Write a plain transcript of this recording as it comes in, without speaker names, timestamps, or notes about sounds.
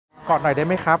กอดหน่อยได้ไ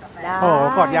หมครับโอ้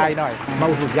กอดยายหน่อยมา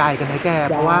อุดหนุนยายกันนะแก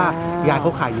เพราะว่ายายเข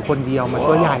าขายอยู่คนเดียวมา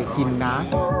ช่วยยายกินนะ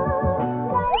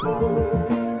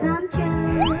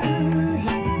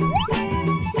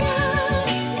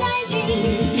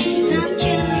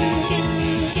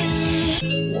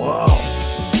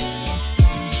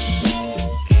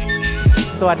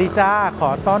สวัสดีจ้าขอ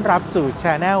ต้อนรับสู่ช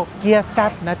anel เกียร์แซ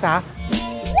บนะจ๊ะ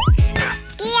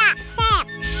เกียร์แซบ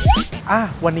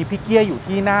วันนี้พี่เกียร์อยู่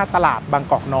ที่หน้าตลาดบาง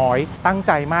กอกน้อยตั้งใ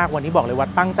จมากวันนี้บอกเลยว่า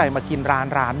ตั้งใจมากินร้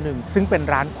านหนึ่งซึ่งเป็น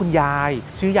ร้านคุณยาย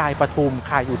ชื่อยายปทุม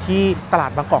ขายอยู่ที่ตลา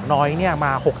ดบางกอกน้อยเนี่ยม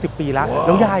า60 ปีแล้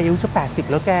วยายอายุจะ80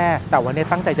แล้วแกแต่วันนี้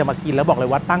ตั้งใจจะมากินแล้วบอกเลย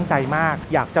ว่าตั้งใจมาก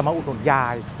อยากจะมาอุดหนุนยา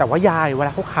ยแต่ว่ายายเวล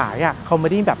าเขาขายเขาไม่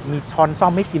ได้แบบมีช้อนซ่อ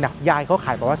มไม่กินยายเขาข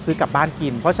ายแบบว่าซื้อกลับบ้านกิ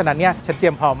นเพราะฉะนั้นเนี่ยฉันเตรี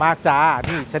ยมพร้อมมากจ้า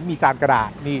นี่ฉันมีจานกระดาษ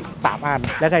นี่3 อัน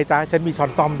และไงจ้าฉันมีช้อน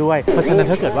ซ่อมด้วยเพราะฉะนั้น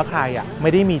ถ้าเกิดว่าใครไ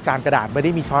ม่ได้มีจานกระดาษไม่ไ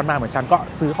ด้มีช้อนมาเหมือนฉันก็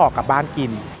ซื้อห่อกลับบ้านกิ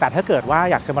นแต่ถ้าเกิดว่า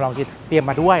อยากจะมาลองกินเตรียม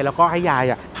มาด้วยแล้วก็ให้ยาย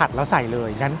ผัดแล้วใส่เลย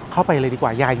งั้นเข้าไปเลยดีกว่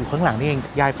ายายอยู่ข้างหลังนี่เอง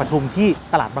ยายปทุมที่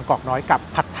ตลาดบางกอกน้อยกับ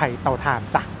ผัดไทยเตาถ่าน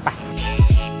จ้ะไป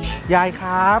ยายค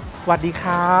รับสวัสดีค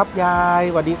รับยาย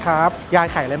สวัสดีครับยาย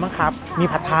ขายอะไรบ้างครับมี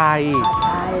ผัดไทย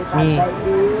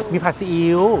มีผัดซี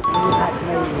อิ๊ว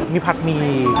มีผัดหมี่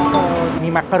มี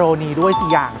มักกะโรนีด้วย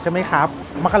4 อย่างใช่ไหมครับ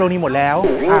มักกะโรนีหมดแล้ว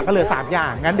ก็เหลือ3 อย่า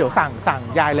งงั้นเดี๋ยวสั่ง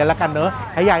ยายเลยละกันเนอะ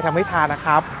ให้ยายทำให้ทานนะค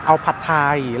รับเอาผัดไท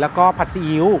ยแล้วก็ผัดซี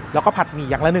อิ๊วแล้วก็ผัดหมี่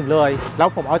อย่างละ1เลยแล้ว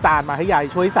ผมเอาจานมาให้ยาย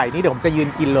ช่วยใส่นี่เดี๋ยวผมจะยืน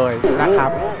กินเลยนะครั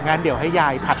บงั้นเดี๋ยวให้ยา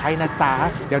ยผัดให้นะจ๊ะ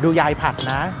เดี๋ยวดูยายผัด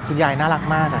นะคุณยายน่ารัก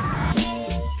มากนะ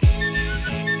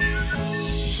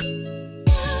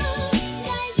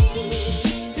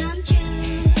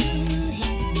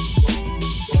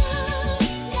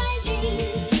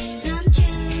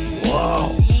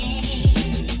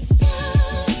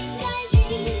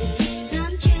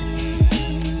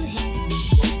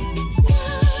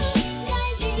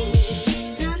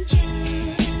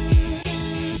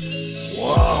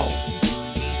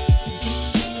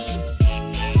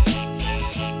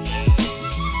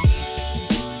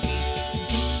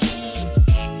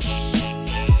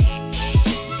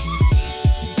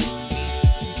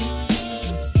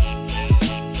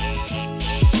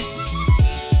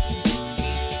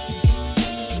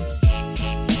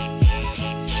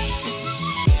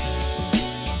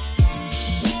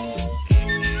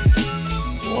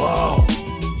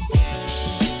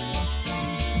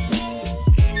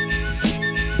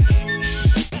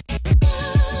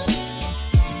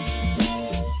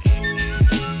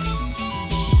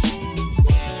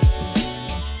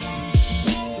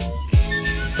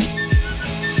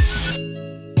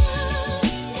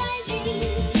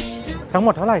ทั้งหม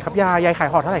ดเท่าไหร่ครับยายขาย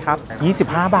ห่อเท่าไหร่ครับ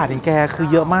25 บาทเองแกคือ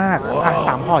เยอะมาก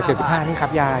3 ห่อ75นี่ครั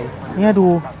บยายเนี่ยดู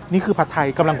นี่คือผัดไทย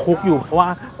กำลังคลุกอยู่เพราะว่า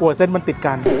กลัวเส้นมันติด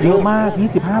กันเยอะมาก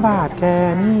25 บาทแก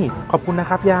นี่ขอบคุณนะ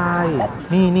ครับยาย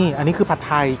นี่อันนี้คือผัด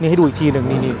ไทยนี่ให้ดูอีกทีหนึ่ง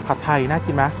นี่ผัดไทยน่า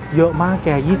กินไหมเยอะมากแก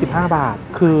25 บาท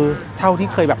คือเท่าที่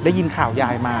เคยแบบได้ยินข่าวยา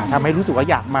ยมาทำให้รู้สึกว่า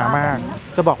อยากมามาก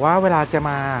จะบอกว่าเวลา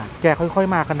แกค่อย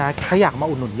ๆมากันนะถ้าอยากมา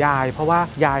อุดหนุนยายเพราะว่า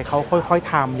ยายเขาค่อย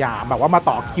ๆทำอย่าแบบว่ามา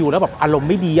ต่อคิวแล้วแบบอารมณ์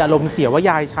ไม่ดีอารมณ์เสียว่า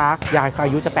ยายช้ายายอ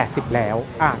ายุจะ80แล้ว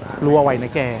รู้เอาไว้น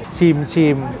ะแกชิ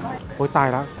มโอ๊ยตาย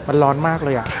แล้วมันร้อนมากเล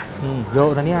ยนี่เยอะ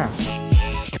นะเนี่ย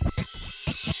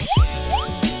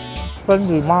เส้น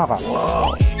ดีมาก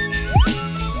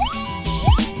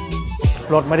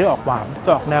รสไม่ได้ออกหวานจ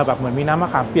ะออกแนวแบบเหมือนมีน้ำมะ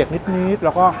ขามเปียกนิดๆแ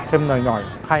ล้วก็เค็มหน่อย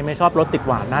ๆใครไม่ชอบรสติด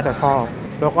หวานน่าจะชอบ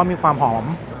แล้วก็มีความหอม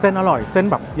เส้นอร่อยเส้น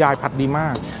แบบยายผัดดีมา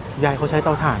กยายเขาใช้เต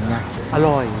าถ่านไงอ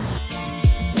ร่อย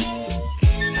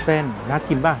เส้นน่า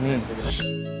กินป่ะนี่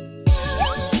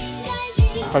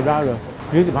ไปได้เลย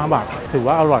25 บาทถือ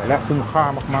ว่าอร่อยและคุ้มค่า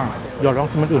มากๆเดี๋ยวลอง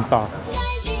กินมันอื่นต่อ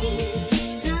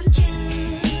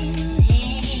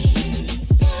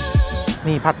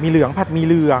นี่ผัดหมี่เหลือง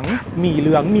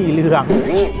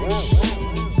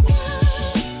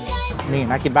นี่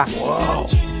น่ากินป่ะ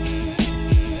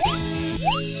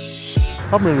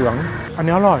ชอบหมี่เหลืองอัน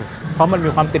นี้อร่อยเพราะมันมี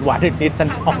ความติดหวานนิดๆฉัน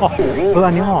ชอบ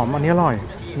อันนี้หอมอันนี้อร่อย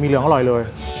หมี่เหลืองอร่อยเลย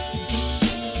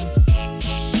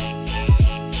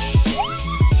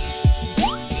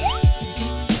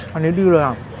อันนี้ดีเลย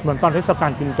เหมือนตอนเทศกา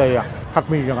ลกินเจผัด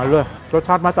หมี่อย่างนั้นเลยรสช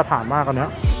าติมาตรฐานมากอันนี้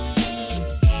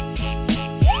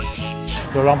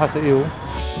เดี๋ยวลองผัดซีอิ๊ว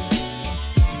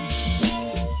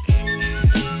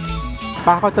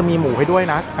ป้าก็จะมีหมูให้ด้วย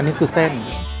นะอันนี้คือเส้น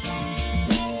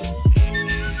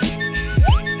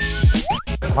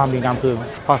ความดีงามคือ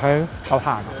พอใช้เตา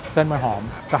ถ่านเส้นมันหอม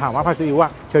แต่ถามว่าผัดซีอิ๊ว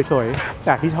เฉยๆแ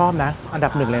ต่ที่ชอบนะอันดั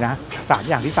บ1เลยนะ3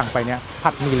 อย่างที่สั่งไปเนี่ยผั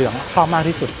ดหมี่เหลืองชอบมาก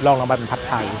ที่สุดลองมาเป็นผัด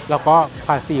ไทยแล้วก็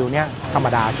ผัดซีอิ๊วเนี่ยธรรม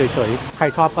ดาเฉยๆใคร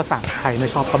ชอบก็สั่งใครไม่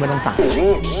ชอบก็ไม่ต้องสั่ง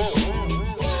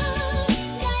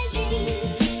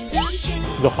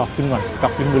เดี๋ยวขอกินก่อนกั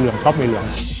บกินหมี่เหลืองชอบหมี่เหลือง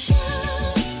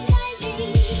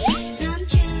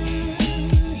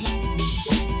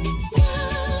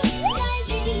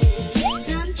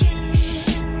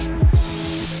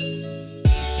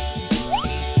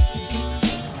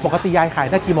ปกติยายขาย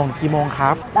ได้กี่โมงค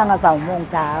รับตั้งแต่2 โมง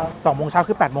เช้า2 โมงเช้า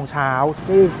คือ8 โมงเช้า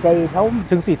4 ทุ่ม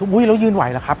ถึง4 ทุ่มอุ้ยแล้วยืนไหว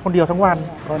เหรอครับคนเดียวทั้งวัน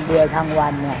คนเดียวทั้งวั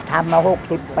นเนี่ยทำมา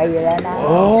60 ปีแล้วนะโ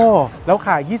อ้แล้วข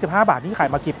าย25 บาทนี่ขาย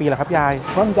มากี่ปีแล้วครับยาย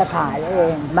เพิ่งจะขายเอ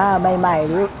งมาใหม่ๆ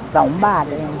หรือ2 บาท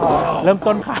เองพอเริ่ม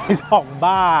ต้นขาย2 บ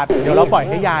าทเดี๋ยวเราปล่อย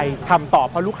ให้ยายทำต่อ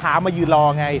เพราะลูกค้ามายืนรอ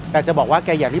ไงแต่จะบอกว่าแก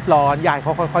อย่ารีบร้อนยายเข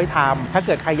าค่อยๆทำถ้าเ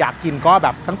กิดใครอยากกินก็แบ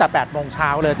บตั้งแต่8 โมงเช้า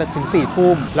เลยจนถึง4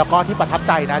 ทุ่มแล้วก็ที่ประทับใ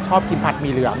จนะชอบกินผัดห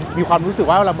มี่เหลืองมีความรู้สึก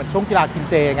ว่าเราเหมือนช่วงกีฬากิน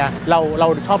เจไงเรา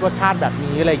ชอบรสชาติแบบ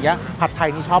นี้อะไรเงี้ยผัดไทย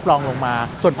นี่ชอบลองลงมา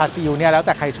ส่วนผัดซีอิ๊วเนี่ยแล้วแ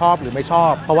ต่ใครชอบหรือไม่ชอ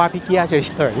บเพราะว่าพี่เกี้ยเฉ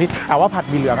ยๆแต่ว่าผัด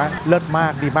หมี่เหลืองเลิศมา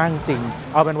กดีมากจริง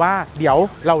เอาเป็นว่าเดี๋ยว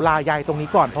เราลายายตรงนี้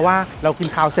ก่อนเพราะว่าเรากิน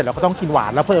ข้าวเสร็จเราก็ต้องกินหวา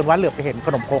นแล้วเพิ่นว่าเหลือไปเห็นข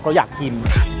นมโครกเราอยากกิน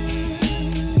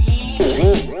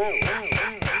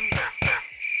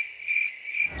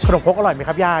ขนมครกอร่อยไหมค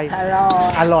รับยาย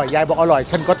อร่อยยายบอกอร่อย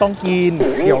ฉันก็ต้องกิน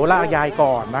เดี๋ยวลายาย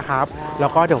ก่อนนะครับแล้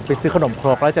วก็เดี๋ยวไปซื้อขนมคร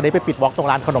กแล้วจะได้ไปปิดวอล์กตรง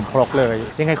ร้านขนมครกเลย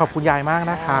ยังไงขอบคุณยายมาก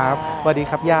นะครับสวัสดี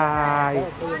ครับยาย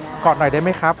กอดหน่อยได้ไหม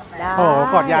ครับโอ้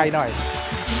กอดยายหน่อย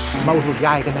มาอุดหนุนย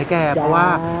ายกันนะแกเพราะว่า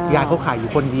ยายเขาขายอ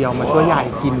ยู่คนเดียวมาช่วยยาย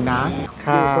กินนะ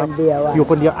อยู่คนเ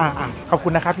ดียวขอบคุ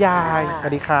ณนะครับยายส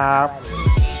วัสดีครับ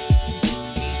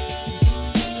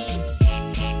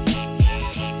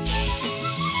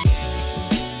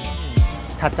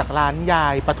ถัดจากร้านยา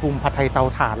ยปทุมผัดไทยเตา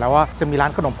ถ่านแล้วว่าจะมีร้า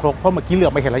นขนมครกเพราะเมื่อกี้เหลื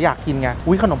อไปเห็นแล้วอยากกินไง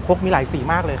อุ้ยขนมครกมีหลายสี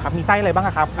มากเลยครับมีไส้อะไรบ้าง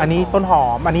ครับอันนี้ต้นหอ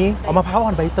มอันนี้เอามะพร้าวอ่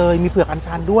อนใบเตยมีเผือกอัญ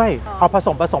ชันด้วยเอาผส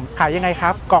มขายยังไงค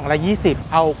รับกล่องละ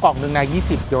20เอากล่องหนึ่งนะ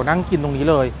20เดี๋ยวนั่งกินตรงนี้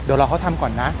เลยเดี๋ยวเราเขาทำก่อ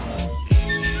นนะ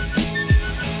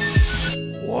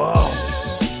ว้าว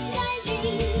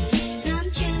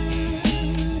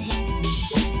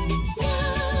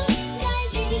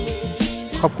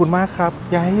ขอบคุณมากครับ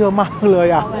ยายให้เยอะมากเลย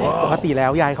อ่ะปกติแล้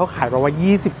วยายเขาขายมาว่า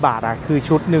20 บาทอ่ะคือ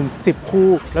ชุดหนึ่ง10 คู่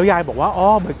แล้วยายบอกว่าอ๋อ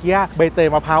เมื่อกี้ใบเตย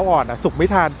มะพร้าวอ่อนอ่ะสุกไม่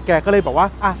ทันแกก็เลยบอกว่า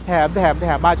อ่ะแถ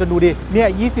มมาจนดูดิเนี่ย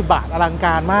20 บาทอลังก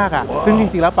ารมากอ่ะซึ่งจ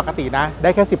ริงๆแล้วปกตินะได้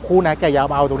แค่10 คู่นะแกอย่า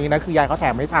เอาตรงนี้นะคือยายเขาแถ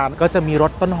มไม่ชันก็จะมีร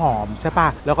สต้นหอมใช่ป่ะ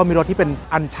แล้วก็มีรสที่เป็น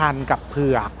อัญชันกับเผื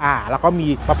อกแล้วก็มี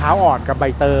มะพร้าวอ่อนกับใบ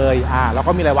เตยแล้ว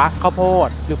ก็มีอะไรวะข้าวโพด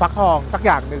หรือฟักทองสักอ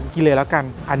ย่างหนึ่งกินเลยแล้วกัน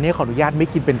อันนี้ขออนุญาตไม่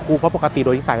กินเป็นคู่เพราะปกติโด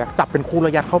ยนิสัยจับเป็นคู่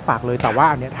ยัดเข้าปากเลยแต่ว่า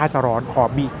อันนี้ถ้าจะร้อนขอ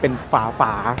บีบเป็นฝ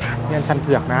าเนี่ยชันเ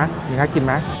ผือกนะนี่น่ากินไ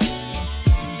หม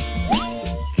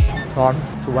ร้อน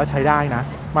ถือว่าใช้ได้นะ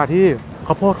มาที่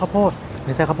ข้าวโพด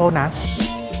นี่ใส่ข้าวโพดนะ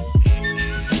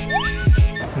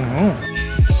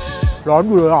ร้อนอ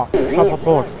ยู่เลยอ่ะชอบข้าวโพ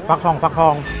ดฟักทอ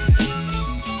ง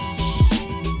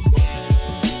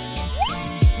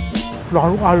ร้อน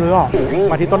ทุกอันเลยอ่ะ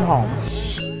มาที่ต้นหอม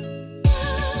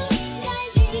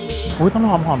อุ้ยต้น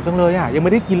หอมจังเลยอ่ะยังไ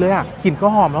ม่ได้กินเลยอ่ะกลิ่นก็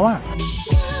หอมแล้วอ่ะ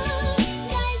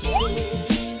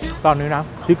ตอนนี้นะ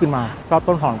ที่กินมาก็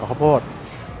ต้นหอมกับข้าวโพด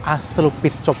สรุปปิ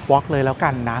ดจบวอล์กเลยแล้วกั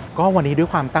นนะก็วันนี้ด้วย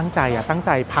ความตั้งใจ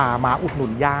พามาอุดหนุ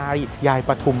นยายป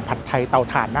ทุมผัดไทยเตา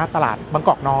ถ่านหน้าตลาดบางก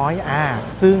อกน้อย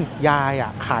ซึ่งยาย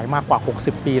ขายมากว่า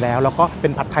60 ปีแล้วก็เป็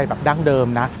นผัดไทยแบบดั้งเดิม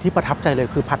นะที่ประทับใจเลย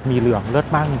คือผัดหมี่เหลืองเลิศ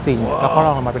มากจริงแล้วก็ล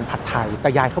องมาเป็นผัดไทยแต่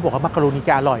ยายเขาบอกว่ามักกะโรนีแก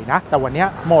อร่อยนะแต่วันนี้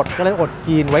หมดก็เลยอด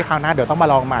กินไว้คราวหน้าเดี๋ยวต้องมา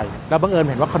ลองใหม่แล้วบังเอิญ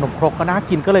เห็นว่าขนมครกก็น่า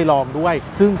กินก็เลยลองด้วย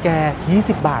ซึ่งแก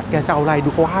20 บาทแกจะเอาอะไรดู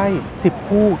เขาให้10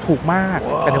 คู่ถูกมาก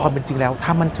แต่ในความเป็นจริงแล้วถ้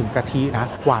ามันถึงกะทินะ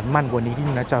หวานมันกว่านี้ที่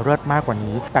นะจะเลิศมากกว่า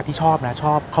นี้แต่ที่ชอบนะช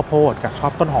อบข้าวโพดกับชอ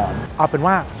บต้นหอมเอาเป็น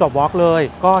ว่าจบวอล์กเลย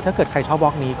ก็ถ้าเกิดใครชอบวอ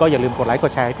ล์กนี้ก็อย่าลืมกดไลค์ก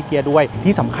ดแชร์ให้พี่เกียร์ด้วย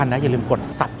ที่สำคัญนะอย่าลืมกด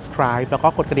subscribe แล้วก็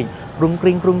กดกระดิ่งกรุ้งก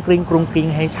ริ้ง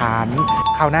ให้ฉัน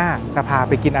คราวหน้าจะพา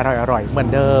ไปกินอร่อยเหมือน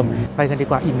เดิมไปกันดี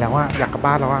กว่าอิ่มแล้วว่าอยากกลับ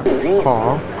บ้านแล้วว่าขอ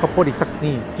ข้าวโพดอีกสัก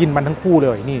นี่กินมันทั้งคู่เล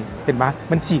ยนี่เห็นไหม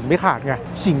มันฉีกไม่ขาดไง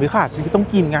ฉีกไม่ขาดฉันก็ต้อง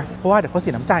กินไงเพราะว่าเดี๋ยวเขาเสี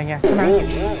ยน้ำใจไงใช่ไหม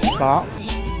ก็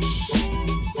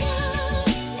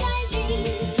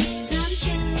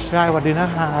ได้สวัสดีนะ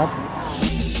ครับ